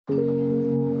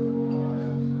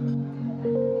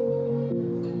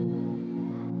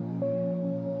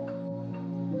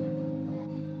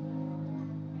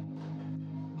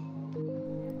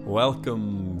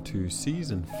welcome to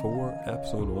Season 4,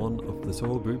 Episode 1 of the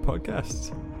Soul Brew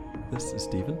Podcast. This is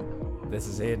Stephen. This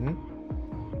is Aidan.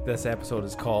 This episode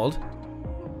is called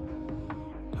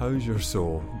How's Your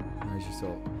Soul? How's Your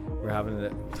Soul?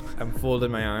 I'm folding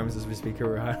my arms as we speak.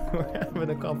 We're having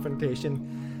a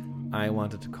confrontation. I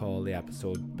wanted to call the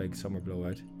episode Big Summer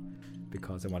Blowout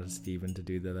because I wanted Stephen to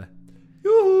do the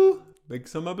Yoo-hoo! Big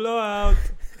Summer Blowout!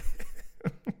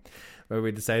 Where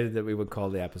we decided that we would call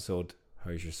the episode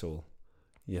How's Your Soul?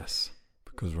 Yes,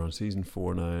 because we're on Season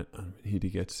 4 now and we need to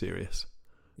get serious.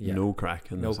 Yeah. No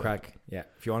crack in this. No crack. Yeah.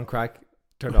 If you want crack,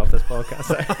 turn off this podcast.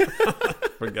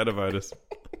 Forget about us.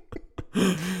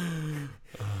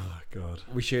 Oh, God.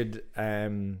 We should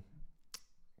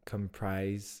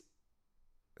comprise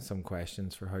some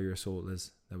questions for how your soul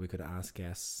is that we could ask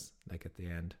guests like at the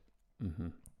end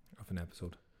of an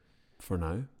episode. For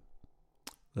now,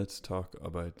 let's talk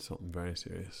about something very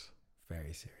serious.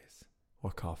 Very serious.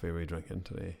 What coffee are we drinking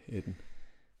today, Aidan?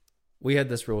 We had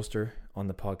this roaster on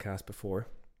the podcast before.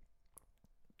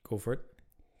 Go for it.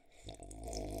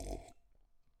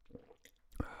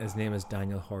 His name is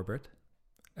Daniel Horbert,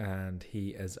 and he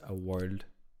is a world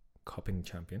cupping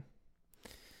champion.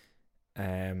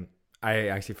 I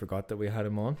actually forgot that we had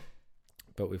him on,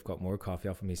 but we've got more coffee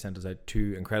off him. He sent us out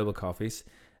 2 incredible coffees.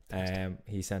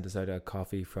 He sent us out a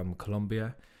coffee from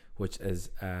Colombia, which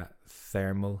is a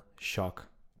thermal shock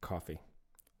coffee.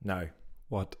 Now,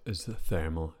 what is the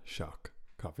thermal shock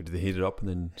coffee? Do they heat it up and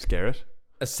then scare it?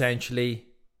 Essentially,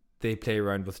 they play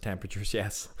around with temperatures,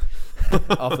 yes,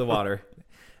 of the water,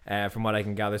 from what I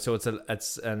can gather. So it's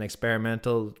an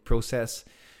experimental process,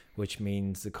 which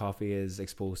means the coffee is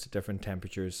exposed to different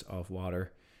temperatures of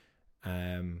water,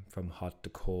 from hot to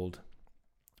cold,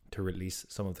 to release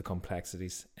some of the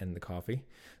complexities in the coffee.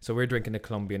 So we're drinking the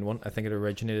Colombian one. I think it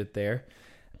originated there.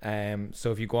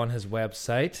 So if you go on his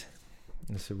website,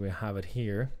 so we have it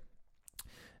here.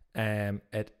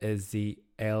 It is the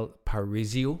El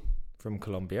Parisio from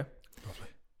Colombia.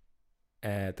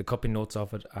 Lovely. The cupping notes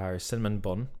of it are cinnamon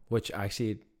bun, which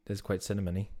actually is quite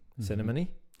cinnamony. Cinnamony.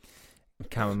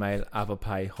 Chamomile, apple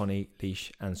pie, honey,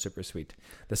 leash, and super sweet.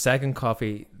 The second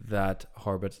coffee that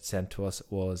Horbert sent to us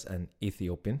was an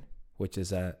Ethiopian, which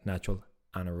is a natural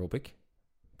anaerobic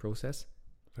process.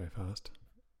 Very fast.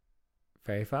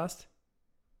 Very fast?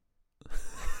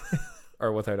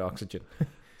 Or without oxygen?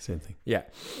 Same thing. Yeah.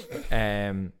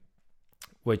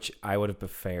 Which I would have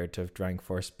preferred to have drank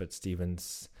first, but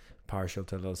Stephen's partial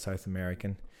to a little South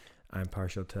American. I'm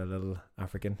partial to a little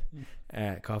African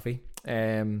coffee.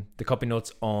 The coffee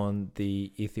notes on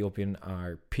the Ethiopian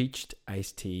are peached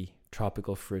iced tea,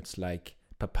 tropical fruits like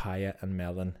papaya and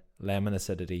melon, lemon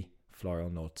acidity, floral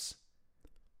notes.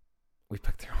 We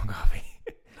picked the wrong coffee.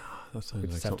 That sounds We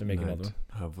like just have to make something another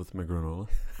I'd have with my granola.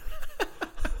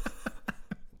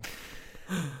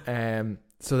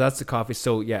 So that's the coffee.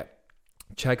 So yeah,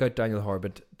 check out Daniel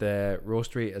Horbert. The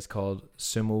roastery is called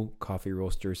Sumo Coffee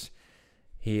Roasters.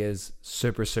 He is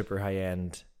super high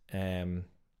end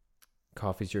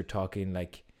coffees. You're talking in the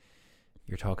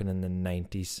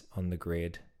 90s on the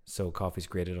grade. So coffee's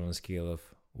graded on a scale of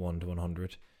 1 to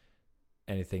 100.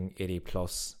 Anything 80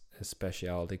 plus is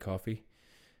specialty coffee,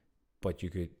 but you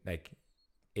could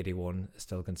 81 is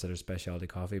still considered specialty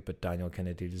coffee, but Daniel kind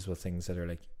of deals with things that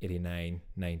are 89,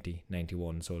 90,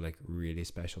 91, so really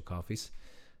special coffees.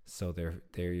 So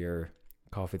they're your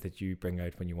coffee that you bring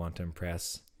out when you want to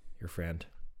impress your friend.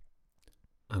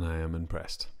 And I am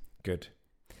impressed. Good.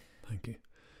 Thank you.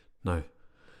 Now,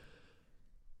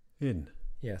 Aidan.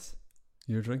 Yes.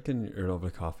 You're drinking your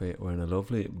lovely coffee wearing a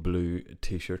lovely blue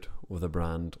t-shirt with a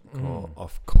brand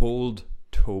of Cold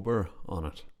Tober on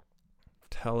it.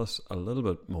 Tell us a little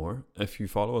bit more. If you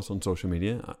follow us on social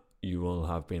media, you will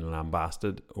have been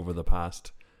lambasted over the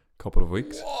past couple of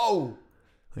weeks. Whoa!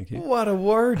 Thank you. What a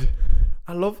word.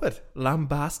 I love it.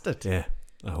 Lambasted. Yeah.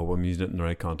 I hope I'm using it in the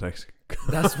right context.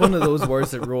 That's one of those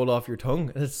words that roll off your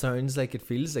tongue. And it sounds like it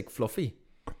feels like fluffy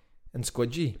and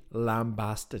squidgy.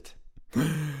 Lambasted.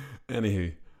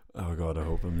 Anywho. Oh God, I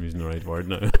hope I'm using the right word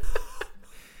now.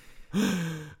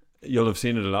 You'll have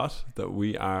seen it a lot that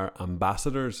we are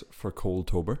ambassadors for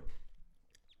Coldtober,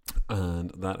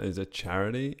 and that is a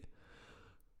charity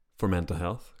for mental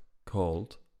health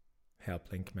called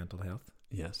HelpLink Mental Health.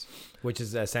 Yes. Which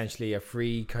is essentially a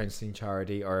free counselling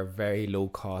charity or a very low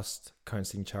cost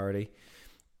counselling charity.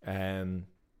 One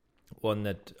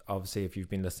that obviously, if you've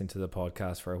been listening to the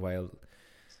podcast for a while,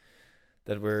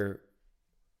 that we're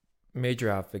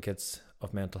major advocates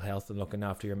of mental health and looking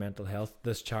after your mental health.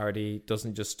 This charity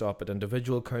doesn't just stop at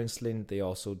individual counselling. They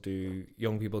also do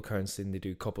young people counselling. They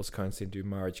do couples counselling, do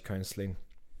marriage counselling.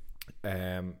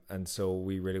 And so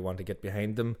we really want to get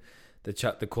behind them. The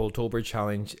Coldtober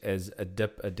challenge is a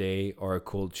dip a day or a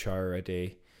cold shower a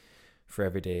day for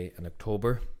every day in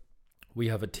October. We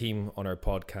have a team on our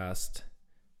podcast,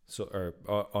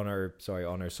 on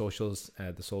our socials,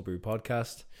 the Soul Brew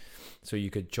Podcast. So you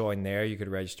could join there. You could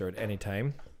register at any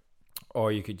time,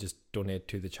 or you could just donate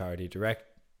to the charity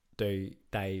directly.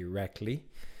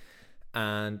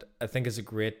 And I think it's a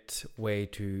great way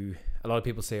to. A lot of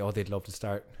people say, "Oh, they'd love to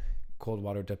start cold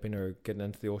water dipping or getting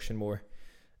into the ocean more,"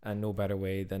 and no better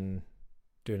way than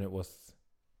doing it with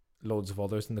loads of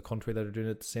others in the country that are doing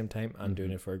it at the same time and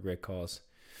doing it for a great cause.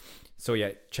 So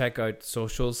yeah, check out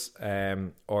socials,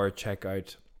 or check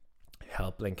out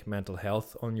HelpLink Mental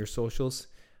Health on your socials,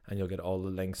 and you'll get all the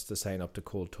links to sign up to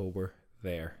Coldtober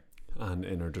there. And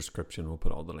in our description, we'll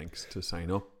put all the links to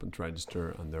sign up and to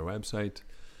register on their website.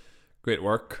 Great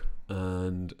work,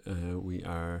 and we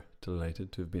are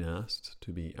delighted to have been asked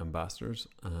to be ambassadors.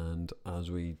 And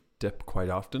as we dip quite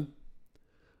often,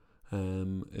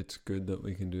 it's good that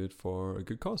we can do it for a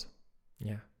good cause.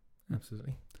 Yeah,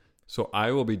 absolutely. So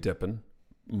I will be dipping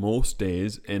most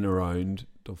days in around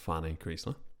Dunfanny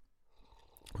Creasla.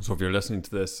 So if you're listening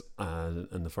to this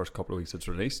in the first couple of weeks it's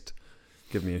released,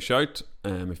 give me a shout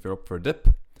if you're up for a dip.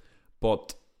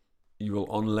 But you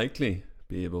will unlikely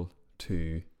be able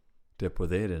to dip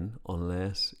with Aidan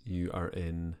unless you are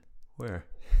in where?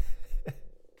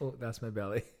 Oh, that's my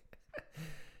belly.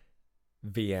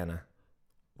 Vienna.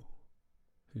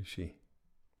 Who's she?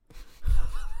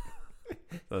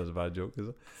 That was a bad joke, is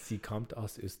it? Sie kommt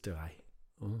aus Österreich.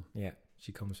 Oh. Yeah,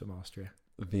 she comes from Austria.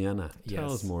 Vienna.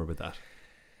 Tell us more about that.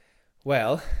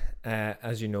 Well,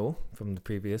 as you know from the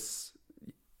previous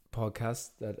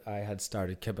podcast, that I had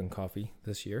started Kibben Coffee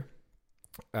this year.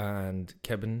 And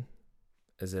Kibben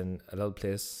is in a little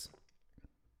place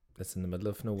that's in the middle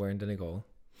of nowhere in Donegal.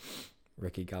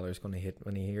 Ricky Galler's going to hit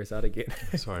when he hears that again.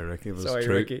 Sorry, Ricky. It was Sorry,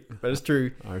 true. Ricky. But it's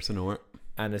true. Ours to nowhere.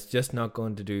 And it's just not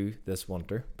going to do this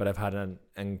winter. But I've had an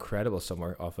incredible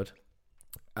summer of it.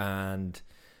 And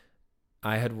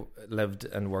I had lived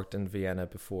and worked in Vienna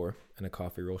before in a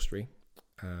coffee roastery.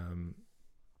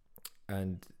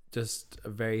 And just a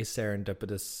very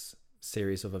serendipitous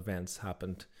series of events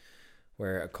happened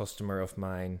where a customer of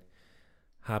mine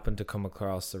happened to come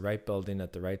across the right building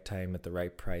at the right time at the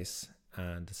right price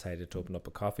and decided to open up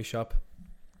a coffee shop.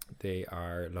 They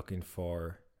are looking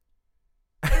for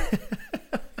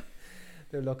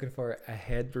they're looking for a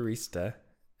head barista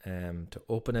to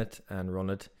open it and run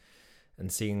it. And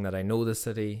seeing that I know the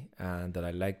city and that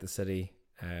I like the city,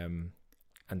 and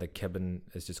that Kibben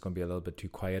is just going to be a little bit too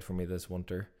quiet for me this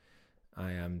winter,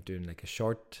 I am doing like a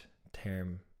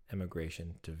short-term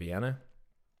immigration to Vienna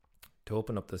to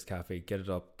open up this cafe, get it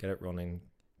up, get it running,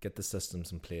 get the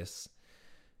systems in place,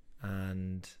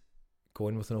 and go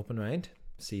in with an open mind,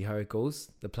 see how it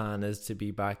goes. The plan is to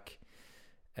be back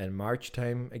in March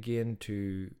time again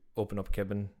to open up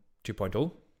Kibben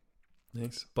 2.0.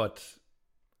 Thanks. But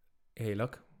hey,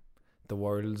 look, the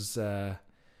world's a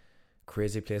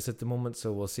crazy place at the moment,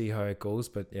 so we'll see how it goes.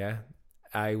 But yeah,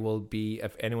 I will be,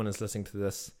 if anyone is listening to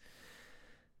this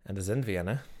and is in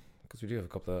Vienna, because we do have a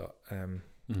couple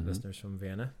of listeners from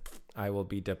Vienna, I will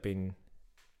be dipping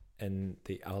in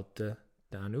the Alte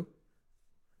Danube,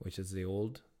 which is the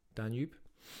old Danube.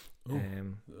 Oh,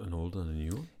 an old and a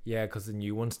new one? Yeah, because the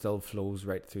new one still flows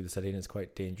right through the city and it's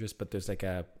quite dangerous, but there's like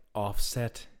a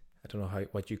offset, I don't know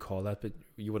what you call that, but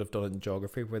you would have done it in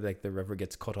geography, where like the river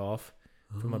gets cut off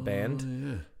from a bend,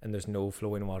 and there's no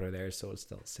flowing water there, so it's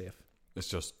still safe. It's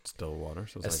just still water,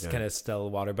 so it's like kind of still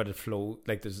water, but it flow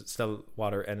like there's still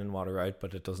water in and water out,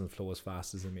 but it doesn't flow as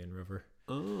fast as the main river.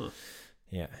 Oh,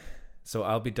 yeah. So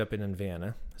I'll be dipping in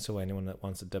Vienna, so anyone that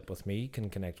wants to dip with me can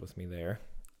connect with me there.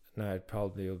 Now it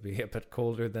probably will be a bit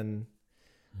colder than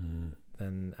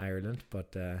Ireland,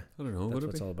 but I don't know. That's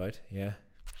what it's all about. Yeah.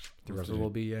 The river will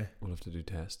be. We'll have to do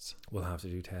tests. We'll have to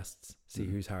do tests. See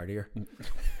who's hardier.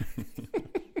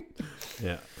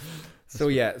 Yeah.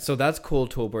 So that's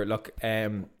Coldtober. Look,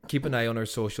 keep an eye on our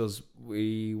socials.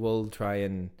 We will try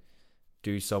and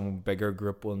do some bigger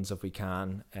group ones if we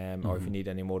can. Or if you need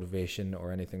any motivation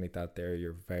or anything like that, there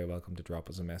you're very welcome to drop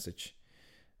us a message.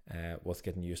 With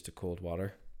getting used to cold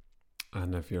water.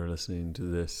 And if you're listening to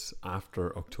this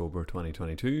after October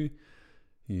 2022,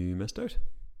 you missed out.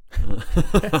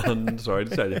 And sorry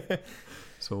to tell you.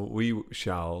 So we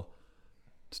shall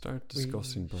start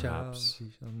discussing perhaps. We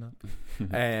shall not.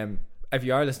 If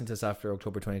you are listening to this after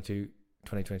October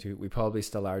 2022, we probably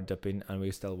still are dipping, and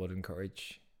we still would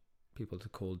encourage people to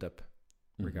cold dip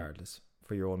regardless,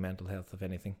 for your own mental health, if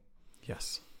anything.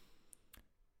 Yes.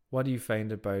 What do you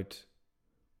find about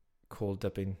cold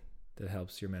dipping that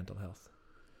helps your mental health?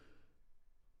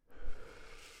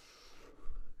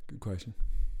 Good question.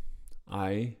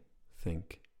 I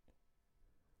think,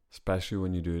 especially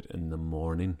when you do it in the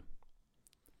morning,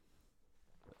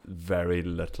 very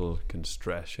little can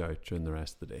stress you out during the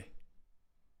rest of the day.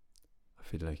 I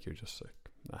feel like you're just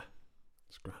like,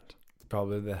 it's grand. It's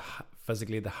probably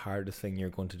physically the hardest thing you're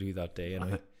going to do that day.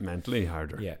 Anyway. Mentally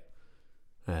harder. Yeah.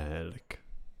 Like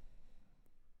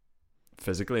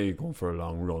physically going for a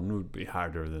long run would be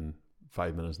harder than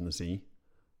 5 minutes in the sea,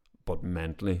 but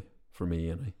mentally for me,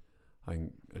 and I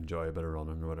enjoy a bit of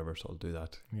running or whatever, so I'll do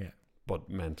that. Yeah. But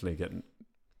mentally getting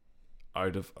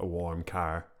out of a warm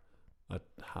car at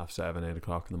 7:30, 8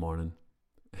 o'clock in the morning,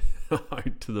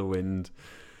 out to the wind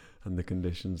and the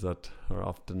conditions that are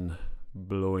often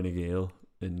blowing a gale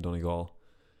in Donegal,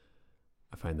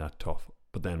 I find that tough.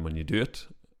 But then when you do it,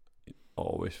 you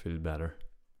always feel better.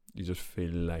 You just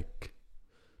feel like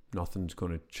nothing's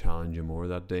going to challenge you more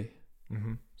that day.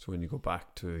 Mm-hmm. So when you go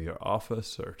back to your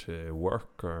office or to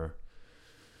work or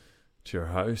to your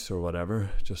house or whatever,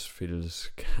 it just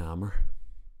feels calmer.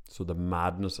 So the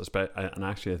madness, and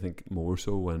actually I think more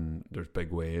so when there's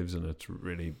big waves and it's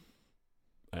really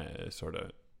sort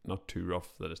of not too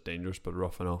rough that it's dangerous, but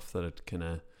rough enough that it can.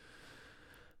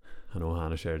 I know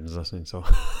Hannah Sheridan's listening, so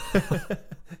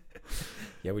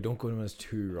yeah, we don't go when it's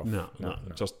too rough. No.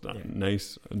 Just a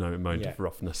nice amount of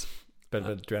roughness. Bit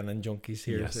of adrenaline junkies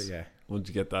here. Yes. So yeah, once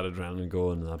you get that adrenaline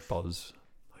going and that buzz,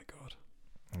 my God,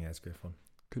 yeah, it's great fun.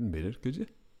 Couldn't beat it, could you?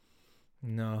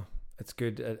 No, it's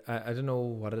good. I don't know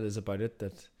what it is about it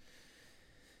that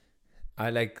I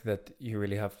like, that you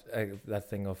really have that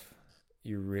thing of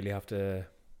you really have to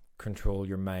control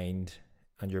your mind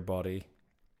and your body.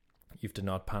 You have to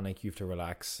not panic, you have to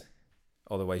relax,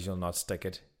 otherwise you'll not stick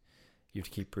it. You have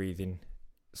to keep breathing.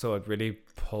 So it really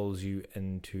pulls you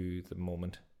into the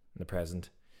moment, in the present.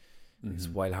 Mm-hmm. It's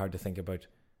wild hard to think about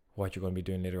what you're going to be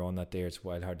doing later on that day. It's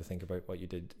wild hard to think about what you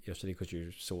did yesterday because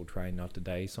you're so trying not to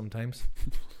die sometimes,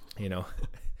 and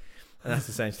that's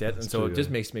essentially it. And so it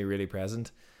just makes me really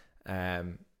present.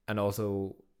 And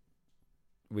also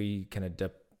we kind of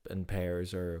dip in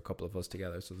pairs, or a couple of us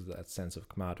together, so there's that sense of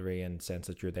camaraderie and sense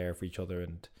that you're there for each other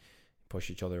and push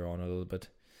each other on a little bit.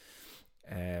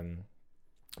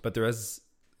 But there is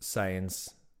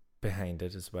science behind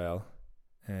it as well,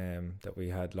 that we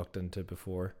had looked into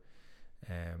before.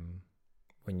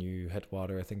 When you hit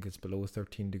water, I think it's below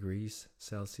 13 degrees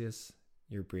Celsius,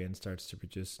 your brain starts to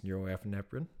produce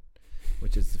neuroepinephrine,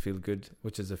 which is a feel good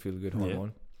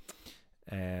hormone.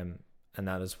 And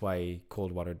that is why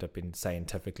cold water dipping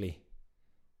scientifically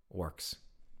works.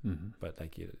 Mm-hmm. But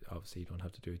you obviously don't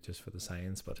have to do it just for the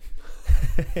science, but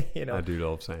I do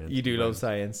love science. You do love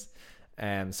science.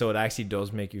 So it actually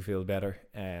does make you feel better.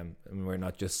 And we're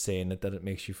not just saying it that it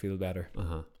makes you feel better.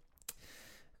 Uh-huh.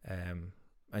 And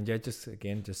yeah, just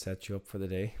sets you up for the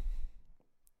day.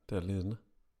 Deadly, isn't it?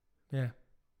 Yeah.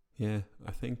 Yeah,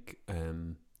 I think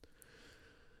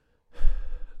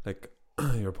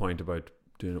your point about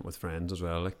doing it with friends as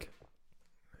well,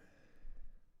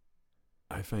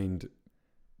 I find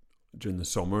during the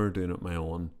summer doing it on my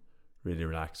own really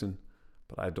relaxing,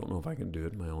 but I don't know if I can do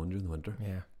it on my own during the winter.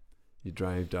 Yeah. You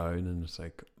drive down and it's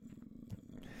like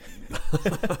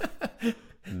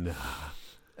nah.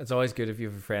 It's always good if you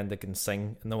have a friend that can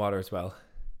sing in the water as well,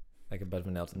 like a bit of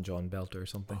an Elton John belter or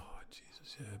something. Oh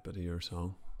Jesus, yeah, a bit of your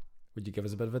song. Would you give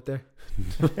us a bit of it there?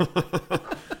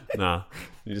 Nah,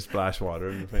 you just splash water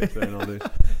in the face then I'll do.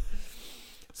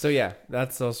 So yeah,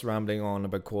 that's us rambling on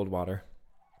about cold water.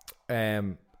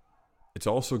 It's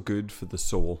also good for the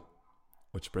soul,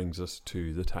 which brings us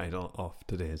to the title of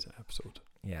today's episode.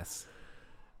 Yes.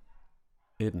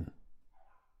 Aidan,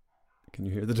 can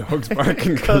you hear the dogs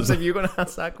barking? Because if you're going to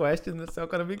ask that question, it's not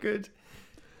going to be good.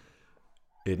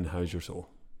 Aidan, how's your soul?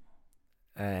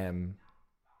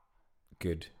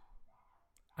 Good.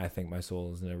 I think my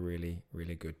soul is in a really,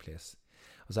 really good place.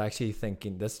 I was actually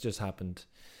thinking, this just happened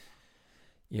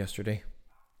yesterday.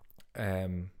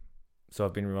 So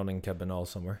I've been running Kidman all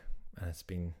summer, and it's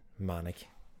been manic.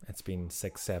 It's been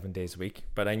 6-7 days a week,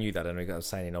 but I knew that anyway. I was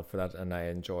signing up for that, and I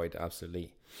enjoyed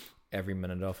absolutely every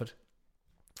minute of it.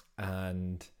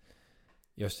 And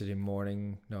Monday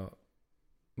morning,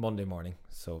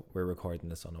 so we're recording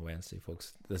this on a Wednesday,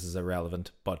 folks. This is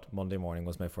irrelevant, but Monday morning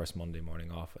was my first Monday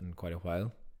morning off in quite a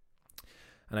while.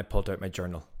 And I pulled out my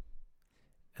journal.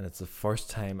 And it's the first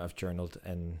time I've journaled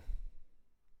in,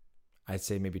 I'd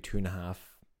say maybe 2.5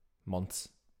 months.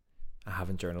 I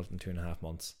haven't journaled in 2.5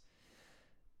 months.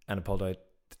 And I pulled out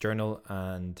the journal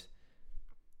and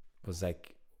was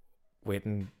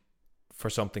waiting for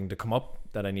something to come up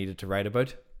that I needed to write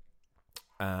about.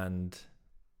 And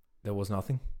there was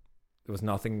nothing. There was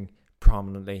nothing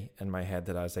prominently in my head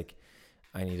that I was like,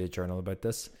 I need a journal about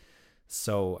this.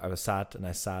 So I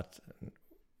sat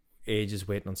ages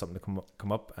waiting on something to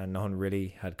come up, and nothing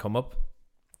really had come up.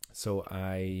 So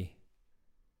I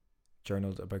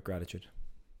journaled about gratitude.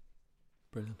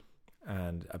 Brilliant.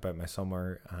 And about my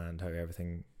summer and how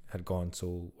everything had gone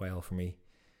so well for me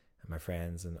and my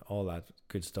friends and all that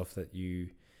good stuff that you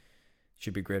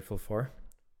should be grateful for.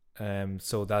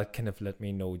 So that kind of let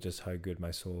me know just how good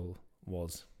my soul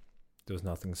was. There was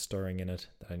nothing stirring in it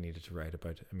that I needed to write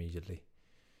about immediately.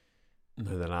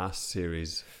 Now, the last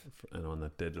series, for anyone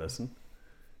that did listen,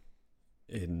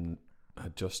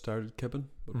 had just started Kibbin,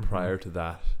 but prior to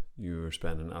that, you were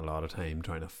spending a lot of time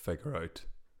trying to figure out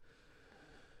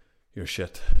your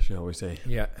shit, shall we say.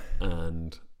 Yeah.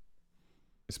 And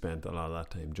you spent a lot of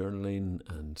that time journaling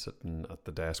and sitting at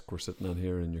the desk we're sitting at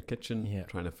here in your kitchen,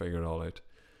 trying to figure it all out.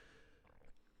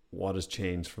 What has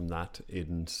changed from that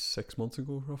Aidan 6 months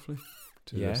ago, roughly,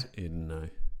 to this Aidan now?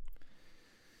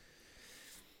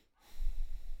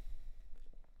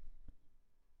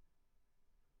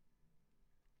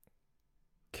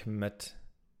 Commit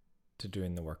to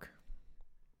doing the work,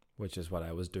 which is what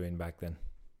I was doing back then.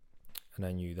 And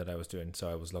I knew that I was doing, so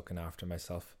I was looking after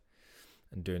myself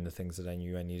and doing the things that I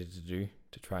knew I needed to do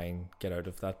to try and get out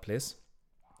of that place.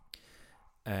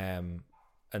 And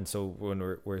so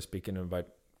when we're speaking about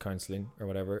counselling or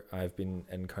whatever, I've been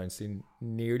in counselling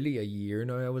nearly a year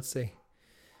now, I would say.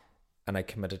 And I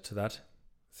committed to that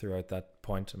throughout that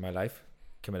point in my life,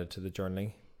 committed to the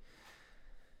journaling,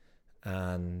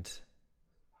 and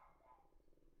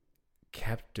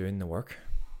kept doing the work,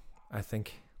 I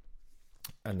think.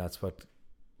 And that's what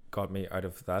got me out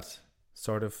of that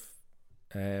sort of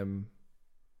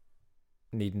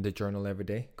needing to journal every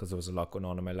day, because there was a lot going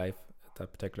on in my life at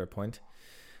that particular point.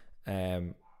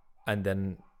 And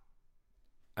then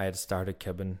I had started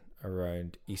Kibbin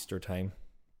around Easter time,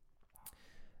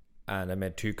 and I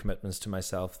made 2 commitments to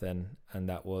myself then, and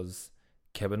that was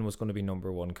Kibbin was going to be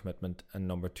number 1 commitment, and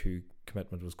number 2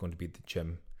 commitment was going to be the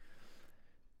gym.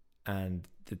 And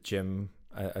the gym,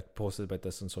 I posted about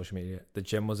this on social media, the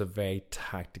gym was a very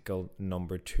tactical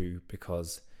number 2,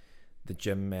 because the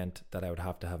gym meant that I would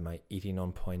have to have my eating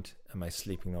on point and my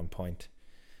sleeping on point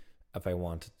if I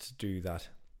wanted to do that.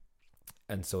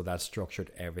 And so that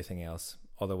structured everything else.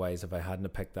 Otherwise, if I hadn't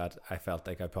picked that, I felt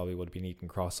like I probably would have been eating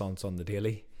croissants on the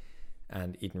daily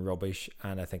and eating rubbish,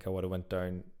 and I think I would have went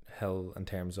downhill in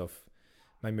terms of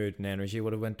my mood and energy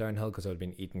would have went downhill, because I would have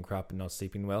been eating crap and not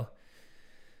sleeping well.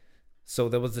 So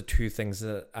there was the 2 things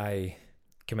that I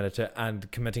committed to,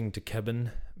 and committing to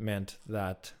Kibbin meant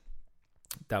that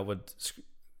would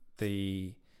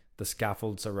the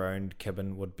scaffolds around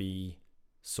Kibbin would be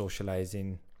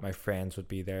socializing. My friends would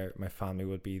be there, my family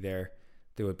would be there,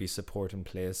 there would be support in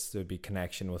place, there would be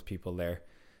connection with people there.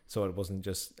 So it wasn't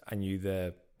just, I knew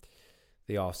the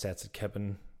offsets that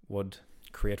Kibbin would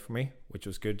create for me, which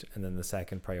was good. And then the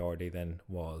second priority then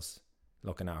was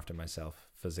looking after myself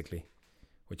physically,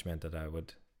 which meant that I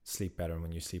would sleep better. And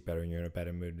when you sleep better and you're in a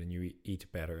better mood, and you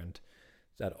eat better, and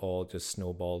that all just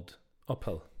snowballed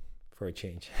uphill for a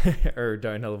change or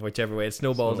downhill, whichever way. It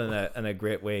snowballed in a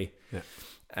great way. Yeah.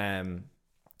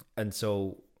 And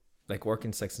so like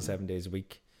working 6 and 7 days a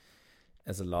week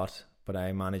is a lot, but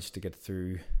I managed to get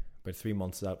through about 3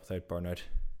 months of that without burnout.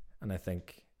 And I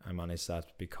think I managed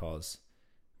that because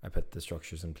I put the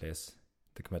structures in place,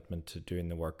 the commitment to doing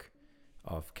the work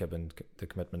of Kibbin, the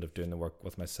commitment of doing the work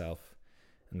with myself,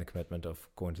 and the commitment of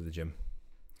going to the gym.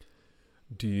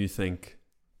 Do you think,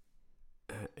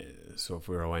 so if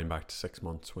we rewind back to 6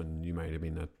 months when you might have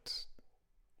been at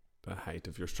the height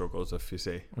of your struggles, if you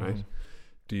say, right?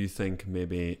 Do you think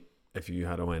maybe if you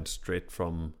had went straight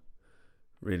from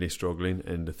really struggling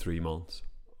into 3 months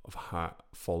of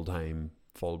full-time,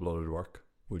 full-blooded work,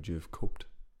 would you have coped?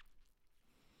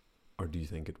 Or do you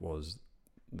think it was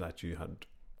that you had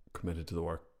committed to the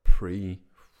work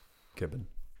pre-Kibbin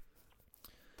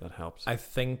that helps? I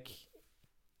think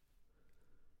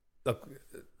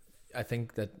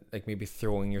that like maybe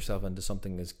throwing yourself into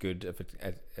something is good if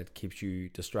it keeps you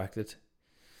distracted,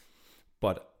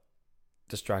 but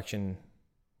distraction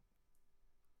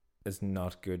is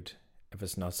not good if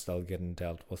it's not still getting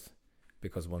dealt with,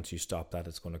 because once you stop that,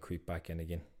 it's going to creep back in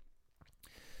again.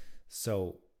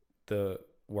 So the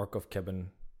work of Kibbin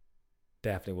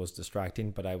definitely was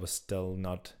distracting, but I was still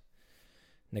not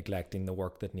neglecting the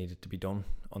work that needed to be done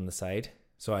on the side.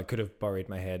 So I could have buried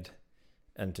my head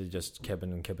into just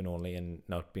Kibbin and Kibbin only, and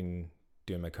not been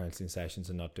doing my counselling sessions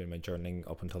and not doing my journaling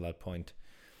up until that point,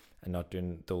 and not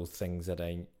doing those things that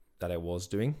I was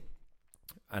doing.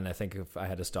 And I think if I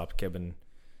had stopped Kibbin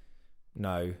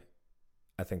now,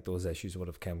 I think those issues would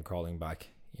have come crawling back.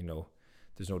 You know,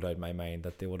 there's no doubt in my mind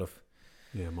that they would have.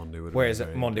 Yeah, Monday would have. Whereas been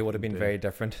very Monday would have been different very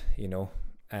different. You know,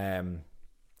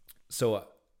 so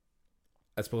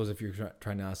I suppose if you're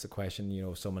trying to ask the question, you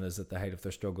know, if someone is at the height of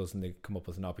their struggles and they come up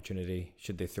with an opportunity,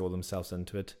 should they throw themselves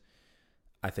into it?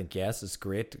 I think yes, it's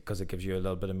great because it gives you a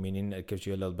little bit of meaning. It gives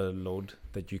you a little bit of load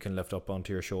that you can lift up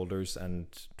onto your shoulders and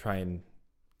try and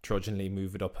trudgingly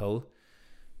move it uphill.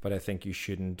 But I think you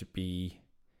shouldn't be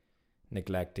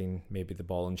neglecting maybe the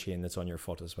ball and chain that's on your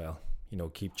foot as well. You know,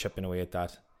 keep chipping away at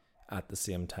that at the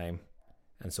same time,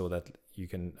 and so that you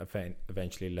can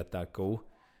eventually let that go,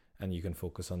 and you can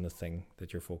focus on the thing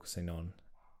that you're focusing on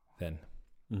then.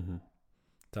 Mm-hmm.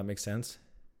 Does that make sense?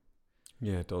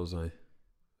 Yeah, it does. I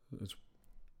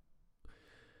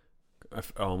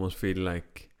almost feel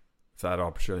like if that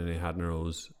opportunity hadn't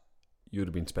arose, you'd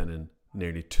have been spending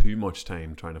nearly too much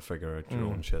time trying to figure out your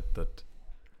own shit. That,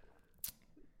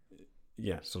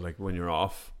 yeah, so like when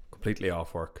you're completely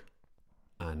off work,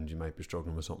 and you might be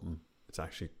struggling with something, it's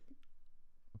actually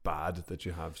bad that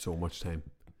you have so much time.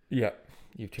 Yeah,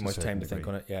 you have too much time to think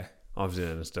on it. Yeah, obviously,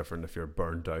 then it's different if you're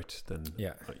burnt out. Then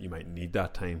you might need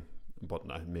that time, but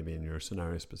not maybe in your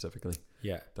scenario specifically.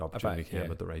 Yeah, the opportunity came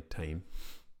at the right time.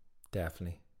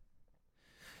 Definitely.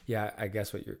 Yeah, I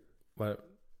guess what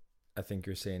I think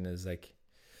you're saying is like,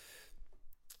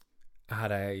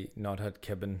 had I not had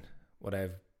Kibben, would I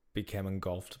have become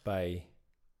engulfed by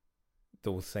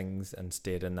those things and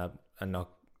stayed in that and not.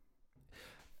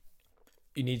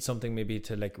 You need something maybe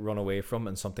to like run away from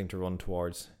and something to run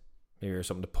towards, maybe, or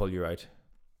something to pull you out.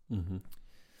 Mm-hmm.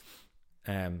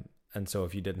 And so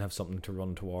if you didn't have something to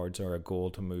run towards or a goal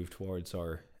to move towards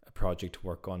or a project to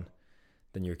work on,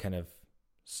 then you're kind of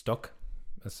stuck,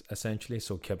 essentially.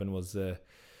 So Kibben was the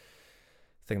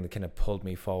thing that kind of pulled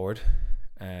me forward,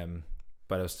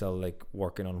 but I was still like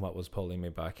working on what was pulling me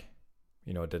back.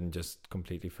 You know, I didn't just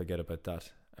completely forget about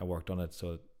that. I worked on it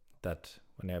so that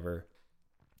whenever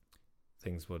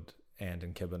things would end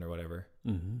in Kibben or whatever,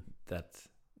 that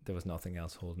there was nothing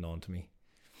else holding on to me.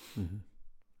 Mm-hmm.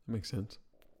 That makes sense.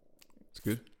 It's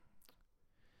good,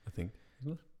 I think,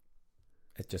 isn't it?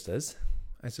 It just is,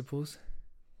 I suppose.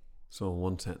 So,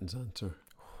 one sentence answer.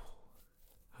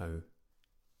 How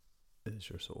is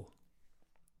your soul?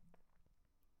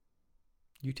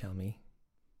 You tell me.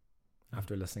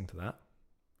 After listening to that.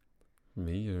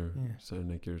 Me, you sound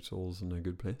like your soul's in a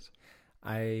good place.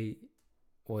 I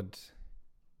would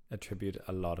attribute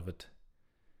a lot of it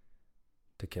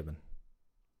to Kibben,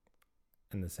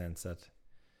 in the sense that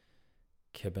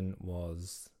Kibben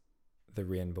was the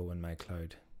rainbow in my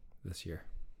cloud this year,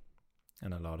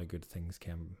 and a lot of good things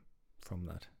came from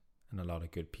that, and a lot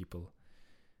of good people.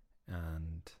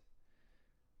 And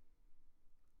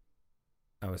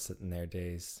I was sitting there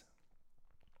days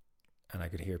and I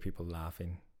could hear people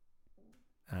laughing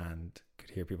and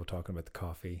could hear people talking about the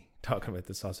coffee, talking about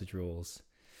the sausage rolls.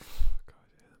 God,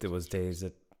 yeah, there was days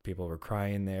that people were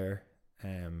crying there.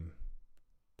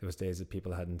 There was days that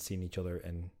people hadn't seen each other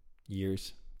in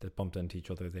years that bumped into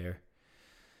each other there.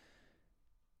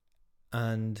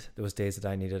 And there was days that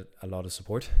I needed a lot of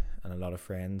support and a lot of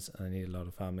friends, and I needed a lot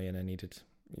of family, and I needed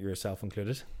yourself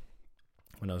included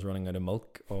when I was running out of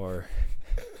milk or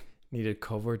needed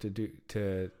cover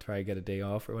to try get a day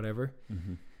off or whatever.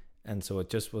 Mm-hmm. And so it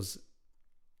just was,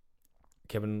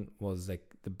 Kibben was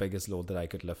like the biggest load that I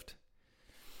could lift,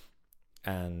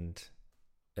 and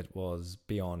it was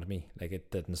beyond me. Like,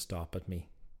 it didn't stop at me,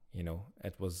 you know.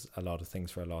 It was a lot of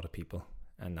things for a lot of people,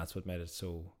 and that's what made it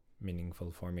so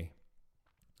meaningful for me.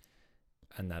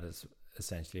 And that is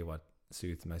essentially what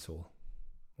soothed my soul,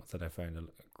 was that I found a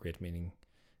great meaning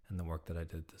in the work that I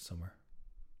did this summer.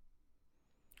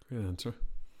 Great answer.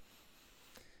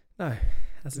 Now,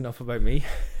 that's enough about me.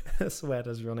 The sweat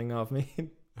is running off me.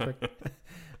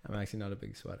 I'm actually not a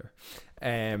big sweater.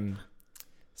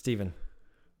 Stephen,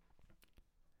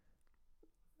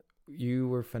 you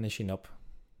were finishing up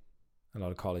a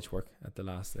lot of college work at the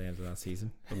end of last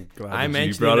season. I'm glad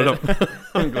you brought it up.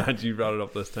 I'm glad you brought it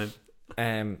up this time.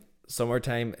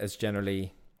 Summertime is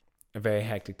generally a very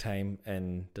hectic time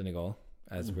in Donegal,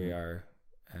 as we are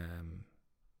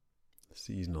a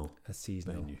seasonal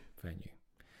venue.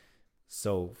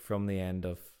 So from the end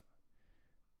of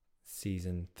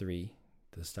season 3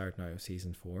 to the start now of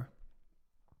season 4,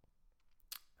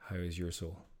 how is your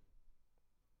soul?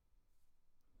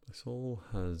 My soul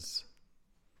has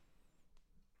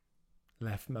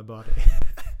left my body.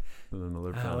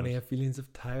 Another I only have feelings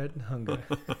of tired and hunger.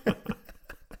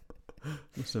 I'm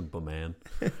a simple man.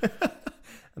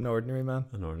 An ordinary man.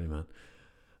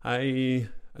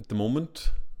 At the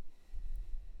moment,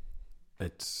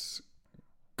 it's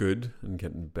good and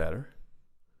getting better.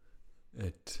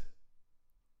 it's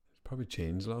probably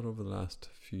changed a lot over the last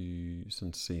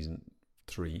since season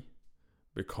 3,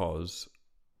 because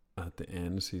at the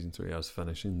end of season 3 I was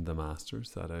finishing the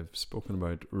Masters that I've spoken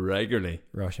about regularly.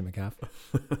 Roshi McCaff.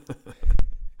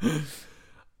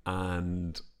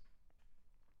 And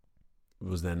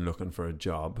was then looking for a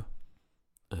job.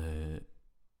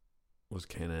 Was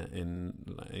kind of in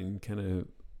line, kind of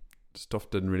stuff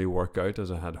didn't really work out as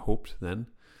I had hoped then.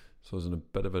 So I was in a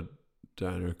bit of a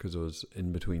downer because I was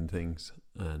in between things.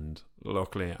 And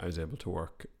luckily I was able to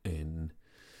work in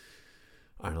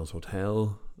Arnold's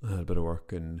Hotel. I had a bit of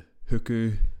work in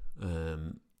Huku,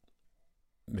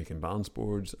 making balance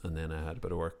boards, and then I had a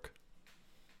bit of work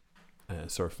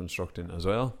surf instructing as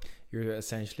well. You're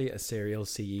essentially a serial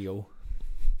CEO.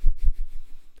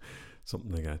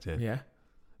 Something like that, yeah.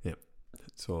 Yeah.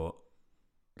 So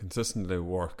consistently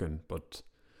working, but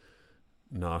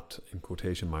not, in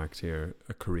quotation marks here,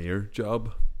 a career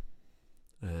job.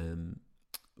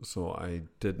 So I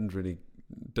didn't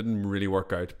really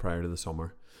work out prior to the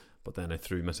summer, but then I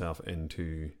threw myself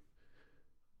into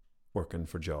working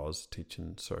for Jaws,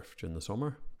 teaching surf during the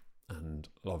summer, and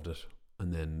loved it.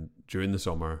 And then during the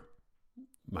summer,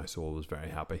 my soul was very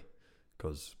happy,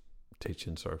 because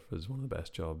teaching surf is one of the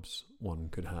best jobs one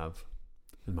could have,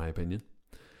 in my opinion.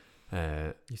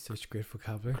 You such great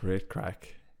vocabulary. Great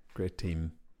crack, great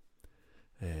team.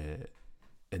 In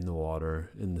the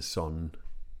water, in the sun.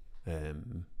 It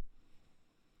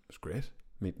was great,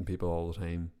 meeting people all the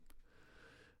time,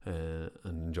 and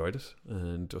enjoyed it.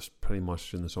 And just pretty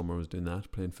much in the summer I was doing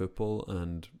that, playing football,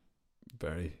 and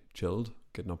very chilled,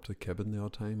 getting up to the Kibben the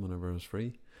odd time whenever I was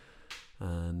free.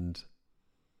 And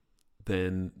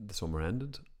then the summer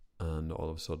ended, and all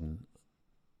of a sudden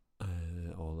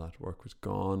all that work was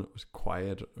gone. It was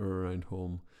quiet around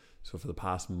home. So for the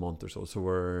past month or so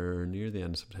we're near the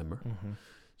end of September. Mm-hmm.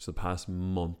 So the past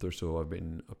month or so I've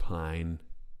been applying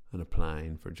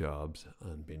for jobs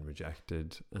and being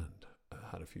rejected, and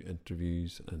I had a few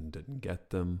interviews and didn't get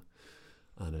them.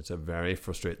 And it's a very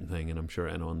frustrating thing, and I'm sure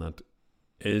anyone that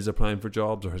is applying for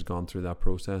jobs or has gone through that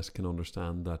process can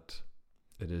understand that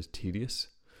it is tedious.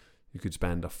 You could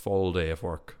spend a full day of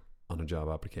work on a job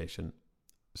application,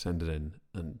 send it in,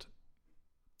 and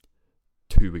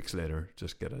 2 weeks later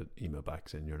just get an email back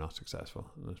saying you're not successful,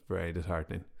 and it's very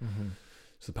disheartening. Mm-hmm.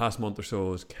 So the past month or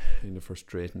so is kind of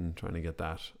frustrating trying to get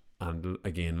that, and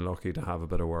again lucky to have a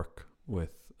bit of work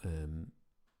with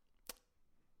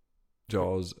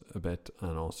Jaws a bit,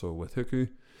 and also with Huku.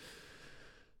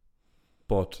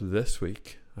 But this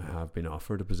week I have been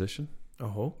offered a position,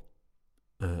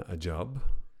 a job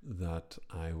that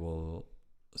I will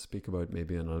speak about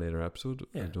maybe in a later episode.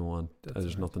 Yeah, I don't want,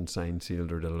 there's right. nothing signed,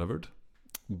 sealed or delivered,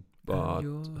 but I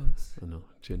know,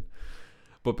 chin.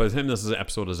 But by the time this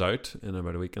episode is out, in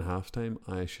about a week and a half time,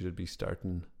 I should be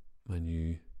starting my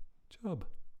new job.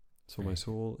 So my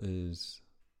soul is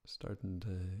starting to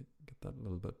get that a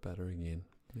little bit better again.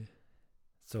 Yeah.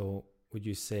 So would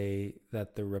you say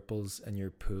that the ripples in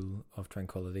your pool of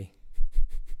tranquility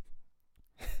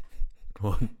Go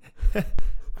on.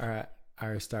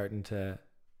 are starting to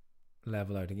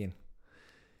level out again?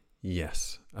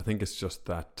 Yes. I think it's just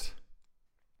that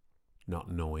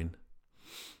not knowing.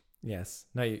 Yes.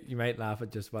 Now you might laugh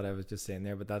at just what I was just saying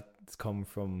there, but that's come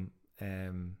from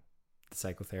the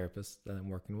psychotherapist that I'm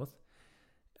working with.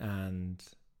 And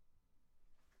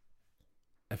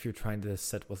if you're trying to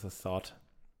sit with a thought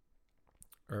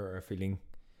or a feeling,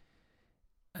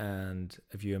 and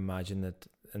if you imagine that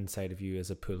inside of you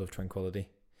is a pool of tranquility,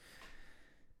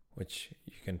 which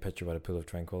you can picture what a pool of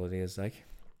tranquility is like,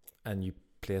 and you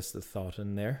place the thought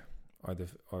in there, or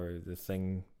the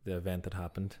thing, the event that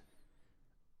happened,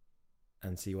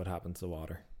 and see what happens to the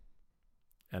water.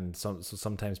 And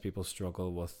sometimes people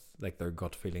struggle with like their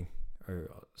gut feeling,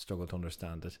 or struggle to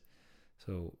understand it.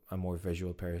 So a more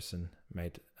visual person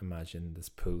might imagine this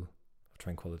pool of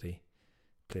tranquility,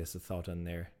 place the thought in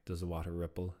there. Does the water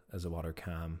ripple? Is the water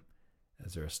calm?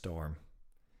 Is there a storm?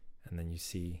 And then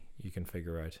you can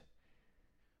figure out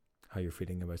how you're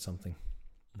feeling about something.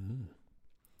 Mm.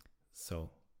 So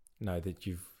now that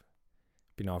you've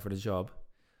been offered a job,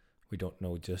 we don't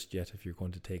know just yet if you're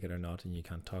going to take it or not, and you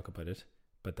can't talk about it.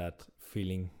 But that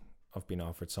feeling of being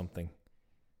offered something,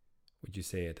 would you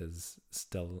say it has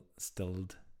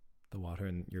stilled the water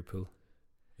in your pool?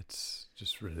 It's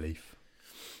just relief.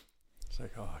 It's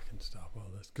like, oh, I can stop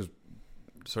all this. Because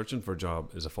searching for a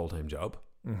job is a full-time job.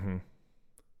 Mm-hmm.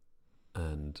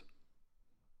 And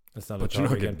it's not a job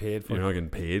you're getting paid for. You're not getting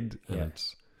paid. And Yeah.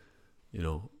 it's,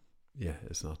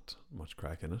 it's not much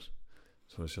crack in it.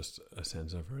 So it's just a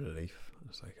sense of relief.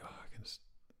 It's like, oh,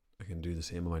 I can do the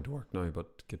same amount of work now,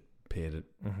 but get paid a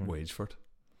wage for it.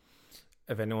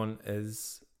 If anyone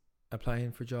is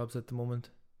applying for jobs at the moment,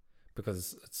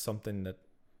 because it's something that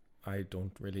I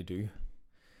don't really do.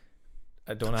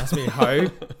 Don't ask me how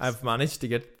I've managed to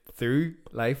get through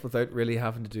life without really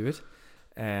having to do it.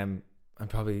 And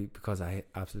probably because I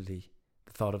absolutely,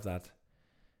 the thought of that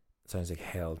sounds like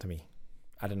hell to me.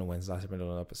 I don't know when's the last time I've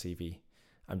done up a CV.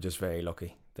 I'm just very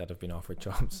lucky that I've been offered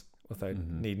jobs without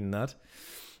needing that.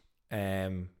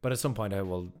 But at some point I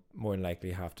will more than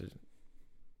likely have to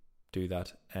do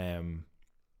that.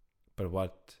 But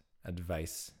what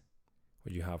advice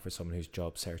would you have for someone who's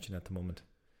job searching at the moment?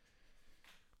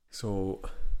 So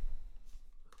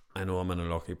I know I'm in a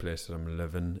lucky place that I'm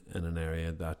living in an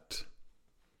area that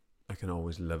I can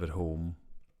always live at home,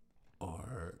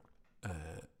 or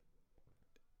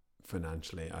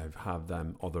financially I have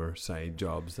them other side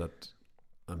jobs that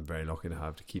I'm very lucky to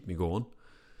have to keep me going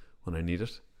when I need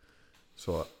it.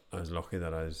 So I was lucky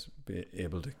that I was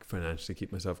able to financially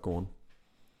keep myself going,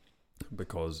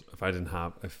 because if I didn't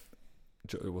have,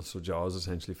 so Jaws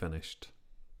essentially finished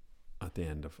at the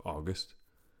end of August,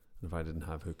 and if I didn't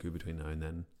have Huku between now and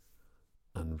then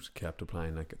and kept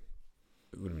applying, like,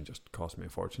 it would have just cost me a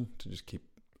fortune to just keep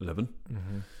living.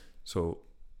 So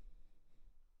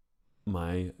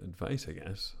my advice, I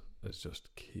guess, is just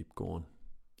keep going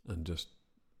and just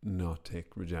not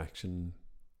take rejection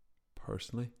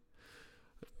personally.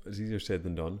 It's easier said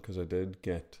than done, because I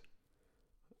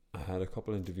had a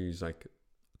couple interviews like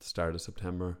at the start of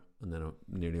September, and then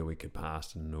nearly a week had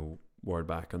passed and no word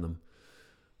back on them.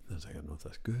 And I was like, I don't know if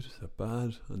that's good, is that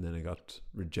bad? And then I got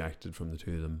rejected from the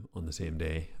two of them on the same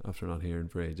day after not hearing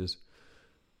for ages.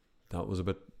 That was a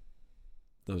bit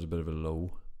of a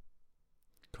low,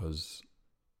 because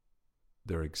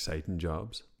they're exciting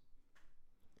jobs.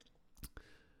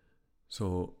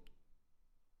 So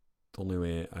the only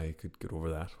way I could get over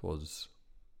that was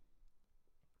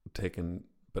taking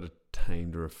a bit of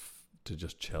time to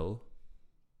just chill,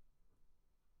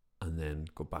 and then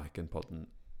go back and putting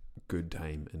good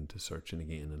time into searching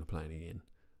again and applying again,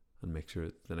 and make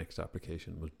sure the next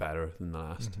application was better than the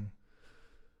last.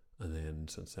 And then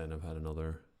since then I've had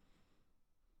another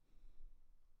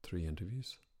 3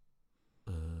 interviews,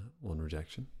 1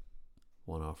 rejection,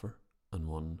 1 offer, and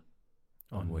 1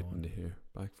 I'm waiting to hear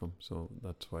back from. So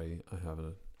that's why I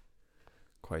haven't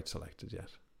quite selected yet.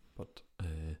 But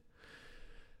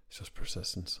it's just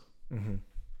persistence.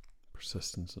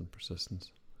 Persistence and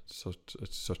persistence.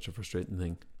 It's such a frustrating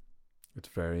thing. It's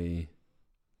very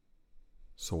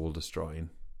soul destroying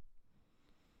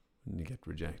when you get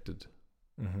rejected.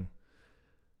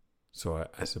 So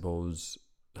I suppose,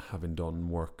 having done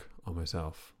work on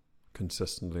myself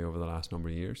consistently over the last number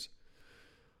of years,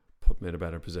 put me in a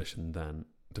better position than,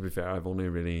 to be fair, I've only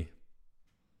really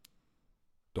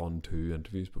done 2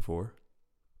 interviews before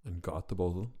and got the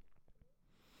both of them.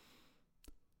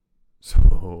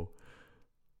 So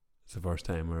it's the first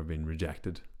time where I've been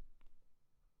rejected.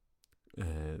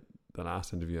 The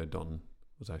last interview I'd done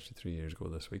was actually 3 years ago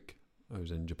this week. I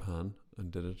was in Japan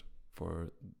and did it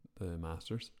for the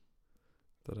Masters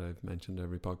that I've mentioned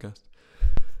every podcast.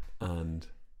 And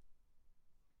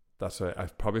that's why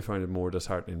I've probably found it more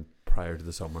disheartening prior to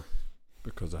the summer,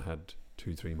 because I had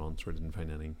 2-3 months where I didn't find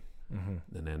anything,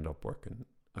 then end up working.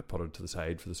 I put it to the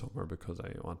side for the summer because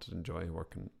I wanted to enjoy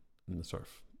working in the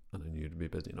surf, and I knew it'd be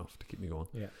busy enough to keep me going.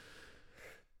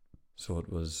 So it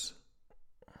was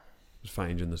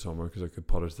fine during the summer because I could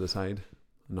put it to the side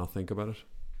and not think about it.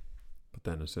 But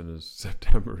then as soon as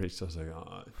September reached, I was like,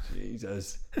 oh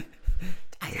Jesus.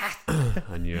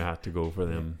 And you had to go for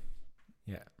them.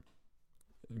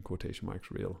 In quotation marks,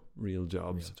 real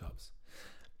jobs.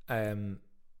 You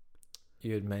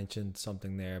had mentioned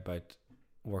something there about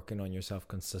working on yourself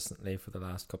consistently for the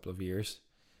last couple of years.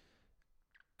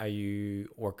 Are you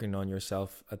working on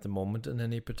yourself at the moment in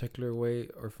any particular way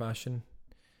or fashion?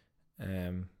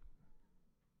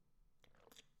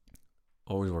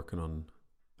 Always working on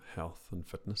health and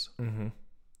fitness.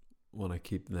 When I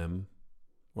keep them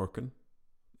working,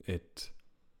 it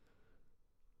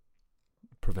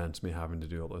prevents me having to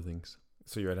do other things.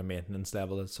 So you're at a maintenance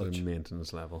level as such? At a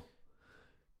maintenance level.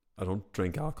 I don't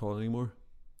drink alcohol anymore,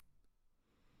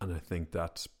 and I think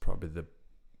that's probably the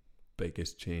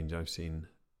biggest change I've seen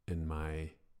in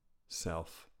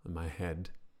myself, in my head.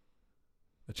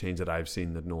 A change that I've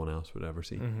seen that no one else would ever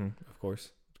see. Of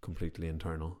course. Completely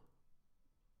internal.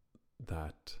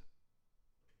 That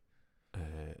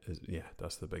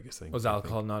that's the biggest thing. Was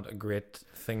alcohol not a great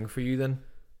thing for you then?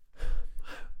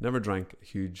 Never drank a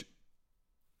huge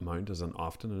amount as an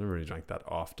often. I never really drank that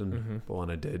often. But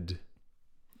when I did,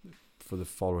 for the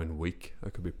following week, I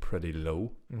could be pretty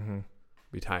low.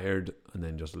 be tired and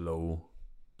then just low,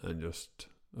 and just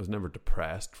I was never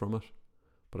depressed from it,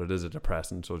 but it is a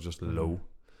depressant, so it's just low.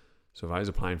 So if I was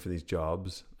applying for these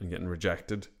jobs and getting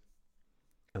rejected,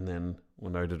 and then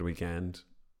went out at a weekend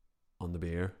on the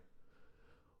beer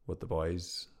with the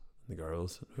boys and the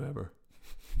girls and whoever,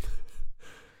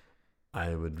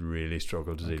 I would really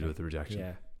struggle to deal with the rejection.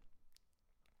 Yeah.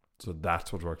 So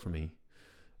that's what worked for me.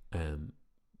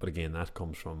 But again, that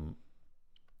comes from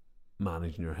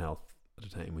managing your health at a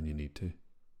time when you need to.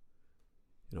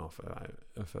 You know,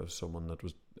 if I was someone that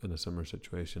was in a similar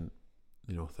situation,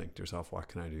 you know, think to yourself, what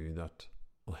can I do that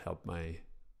will help my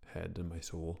head and my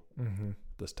soul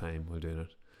this time while doing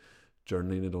it?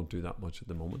 Journaling, I don't do that much at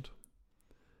the moment.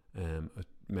 I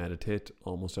meditate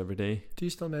almost every day. Do you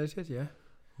still meditate? Yeah.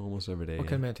 Almost every day. What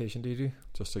kind of meditation do you do?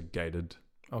 Just a guided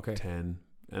 10.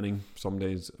 Some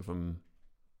days if I'm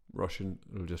rushing,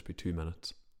 it'll just be 2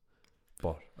 minutes.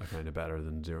 But I find it better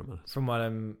than 0 minutes. From what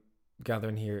I'm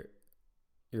gathering here,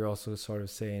 you're also sort of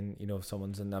saying, you know, if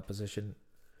someone's in that position,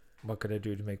 what could I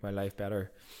do to make my life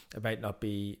better? It might not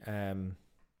be an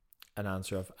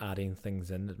answer of adding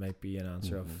things in. It might be an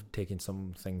answer of taking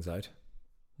some things out.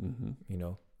 You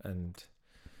know, and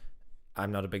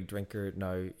I'm not a big drinker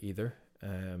now either.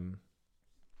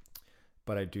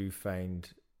 But I do find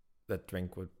that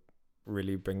drink would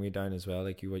really bring me down as well.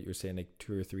 Like what you're saying, like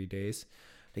 2 or 3 days.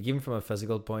 Like even from a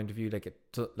physical point of view,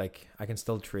 like I can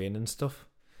still train and stuff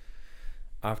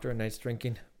after a night's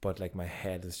drinking, but like my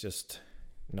head is just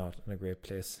not in a great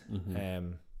place.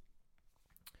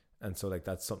 And so like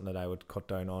that's something that I would cut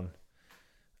down on.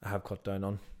 I have cut down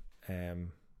on.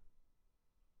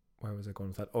 Where was I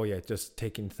going with that? Oh yeah, just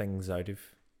taking things out of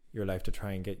your life to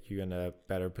try and get you in a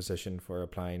better position for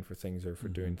applying for things or for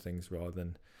doing things, rather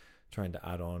than trying to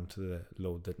add on to the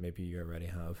load that maybe you already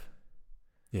have.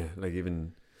 Yeah, like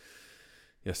even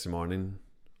yesterday morning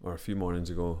or a few mornings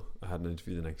ago, I had an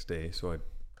interview the next day, so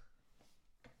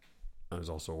I was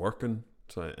also working.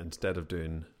 So instead of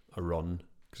doing a run,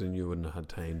 because I knew I wouldn't have had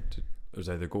time to, it was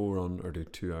either go run or do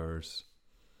 2 hours.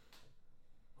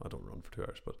 I don't run for 2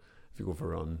 hours, but if you go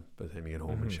for a run, by the time you get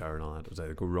home and shower and all that, it was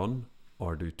either go run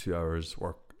or do 2 hours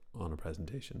work on a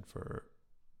presentation for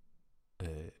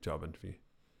a job interview.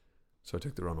 So I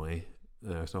took the run away.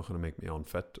 It's not going to make me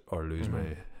unfit or lose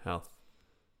my health,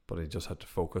 but I just had to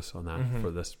focus on that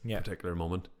for this particular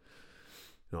moment.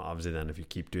 You know, obviously then if you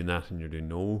keep doing that and you're doing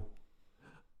no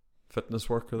fitness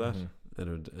work or that, it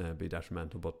would be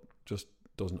detrimental, but just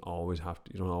doesn't always have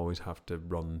to, you don't always have to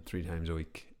run 3 times a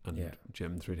week and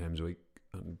gym 3 times a week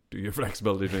and do your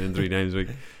flexibility training 3 times a week.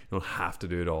 You don't have to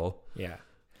do it all. Yeah.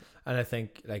 And I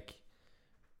think, like,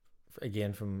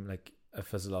 again, from like a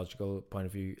physiological point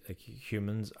of view, like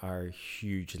humans are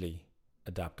hugely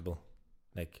adaptable.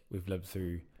 Like we've lived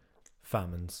through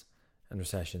famines and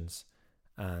recessions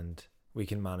and we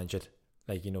can manage it.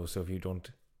 Like, you know, so if you don't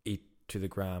eat to the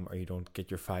gram, or you don't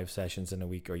get your 5 sessions in a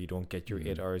week, or you don't get your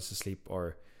 8 hours of sleep,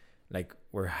 or like,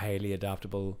 we're highly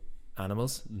adaptable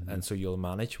animals, and so you'll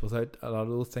manage without a lot of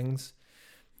those things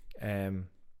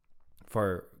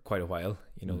for quite a while,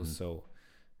 you know. So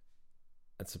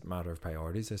it's a matter of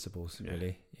priorities, I suppose,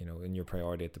 really. You know, and your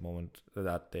priority at the moment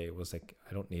that day was like,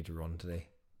 I don't need to run today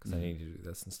because I need to do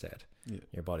this instead.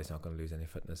 Your body's not going to lose any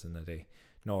fitness in the day,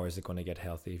 nor is it going to get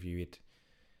healthy if you eat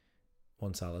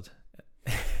 1 salad.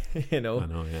 You know? I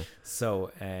know, yeah.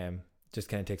 So just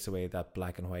kind of takes away that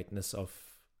black and whiteness of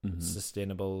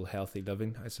sustainable, healthy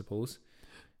living, I suppose.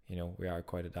 You know, we are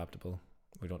quite adaptable.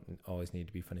 We don't always need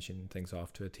to be finishing things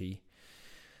off to a T.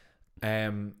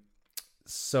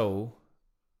 So,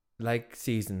 like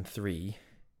season 3,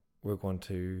 we're going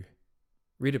to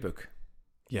read a book.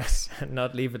 Yes.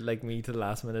 Not leave it like me to the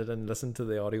last minute and listen to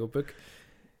the audiobook.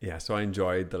 Yeah, so I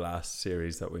enjoyed the last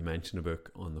series that we mentioned a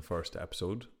book on the first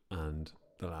episode, and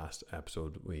the last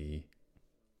episode we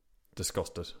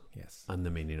discussed it. Yes. And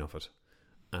the meaning of it.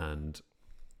 And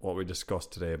what we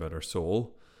discussed today about our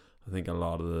soul, I think a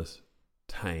lot of the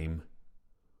time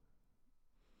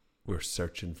we're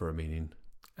searching for a meaning.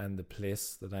 And the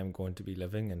place that I'm going to be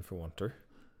living in for winter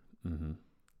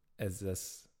is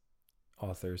this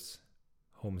author's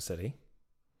home city.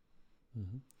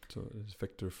 So it is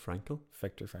Viktor Frankl.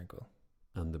 Viktor Frankl.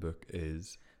 And the book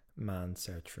is Man's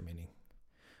Search for Meaning,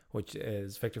 which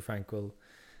is Viktor Frankl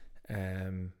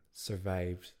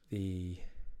survived the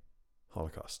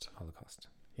Holocaust.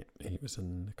 Yeah, he was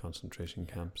in the concentration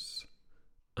camps,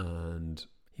 and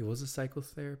he was a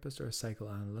psychotherapist or a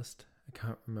psychoanalyst. I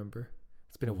can't remember.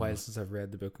 It's been a while since I've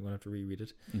read the book. I'm going to have to reread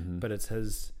it. But it's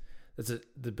his.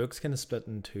 The book's kind of split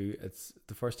in two. It's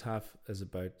the first half is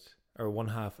about, or one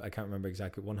half, I can't remember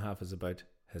exactly. One half is about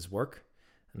his work,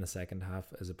 and the second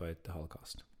half is about the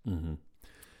Holocaust. Mm-hmm.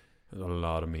 There's a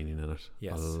lot of meaning in it.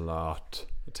 Yes. A lot.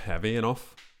 It's heavy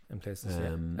enough. In places,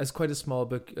 yeah. It's quite a small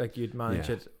book. Like, you'd manage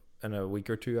it in a week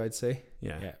or two, I'd say.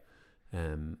 Yeah.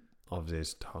 Obviously,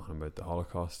 it's talking about the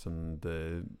Holocaust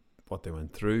and what they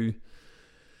went through.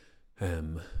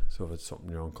 So if it's something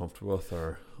you're uncomfortable with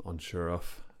or unsure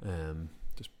of,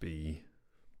 just be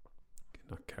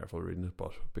not careful reading it,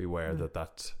 but be aware that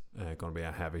that's going to be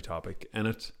a heavy topic in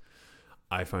it.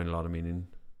 I found a lot of meaning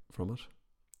from it.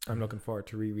 I'm looking forward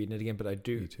to rereading it again, but I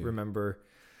do remember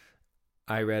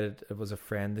I read it. It was a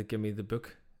friend that gave me the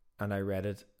book, and I read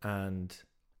it, and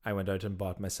I went out and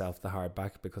bought myself the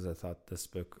hardback because I thought this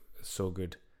book is so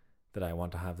good that I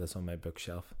want to have this on my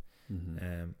bookshelf.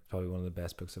 Mm-hmm. Probably one of the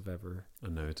best books I've ever.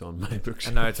 And now it's on my bookshelf.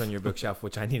 And now it's on your bookshelf,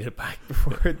 which I need it back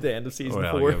before the end of season 4.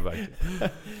 I'll give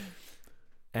it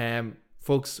back.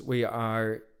 Folks, we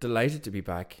are delighted to be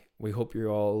back. We hope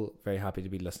you're all very happy to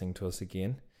be listening to us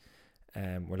again.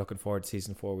 We're looking forward to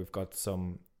season 4. We've got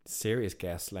some serious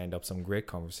guests lined up, some great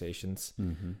conversations.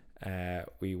 Mm-hmm.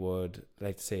 We would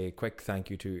like to say a quick thank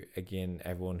you to, again,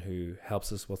 everyone who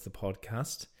helps us with the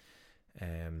podcast,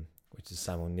 which is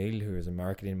Sam O'Neill, who is a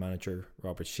marketing manager.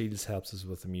 Robert Shields helps us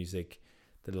with the music.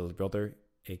 The little brother,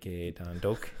 aka Dan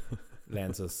Duck,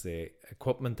 lends us the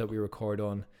equipment that we record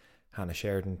on. Hannah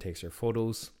Sheridan takes our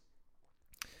photos.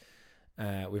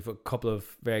 We've a couple of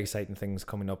very exciting things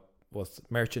coming up with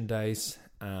merchandise,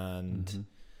 and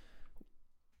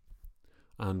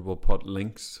we'll put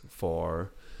links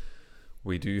for.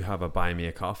 We do have a Buy Me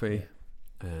a Coffee.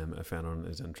 If anyone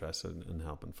is interested in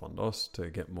helping fund us to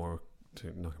get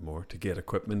to get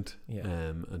equipment,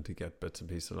 and to get bits and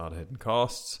pieces, a lot of hidden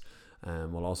costs.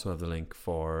 We'll also have the link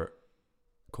for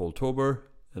Coldtober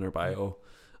in our bio,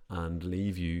 and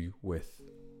leave you with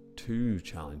 2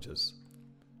 challenges.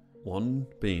 1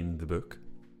 being the book.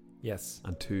 Yes.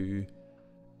 And 2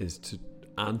 is to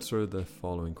answer the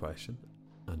following question,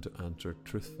 and to answer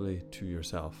truthfully to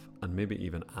yourself, and maybe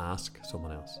even ask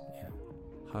someone else. Yeah.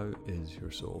 How is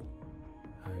your soul?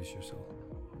 How is your soul?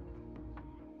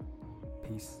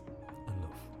 Peace.